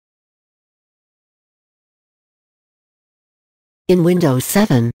In Windows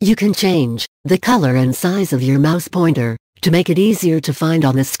 7, you can change the color and size of your mouse pointer to make it easier to find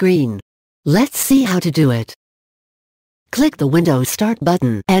on the screen. Let's see how to do it. Click the Windows Start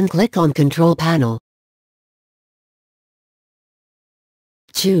button and click on Control Panel.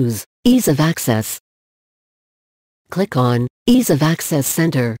 Choose Ease of Access. Click on Ease of Access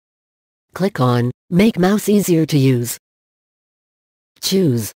Center. Click on Make Mouse Easier to Use.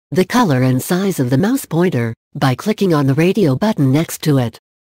 Choose the color and size of the mouse pointer by clicking on the radio button next to it.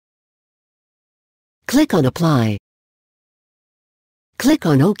 Click on Apply. Click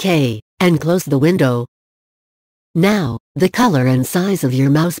on OK and close the window. Now, the color and size of your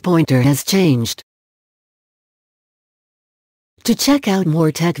mouse pointer has changed. To check out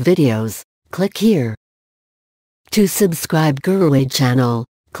more tech videos, click here. To subscribe GuruAid channel,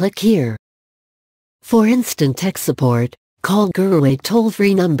 click here. For instant tech support, call GuruAid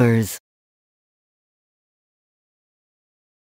toll-free numbers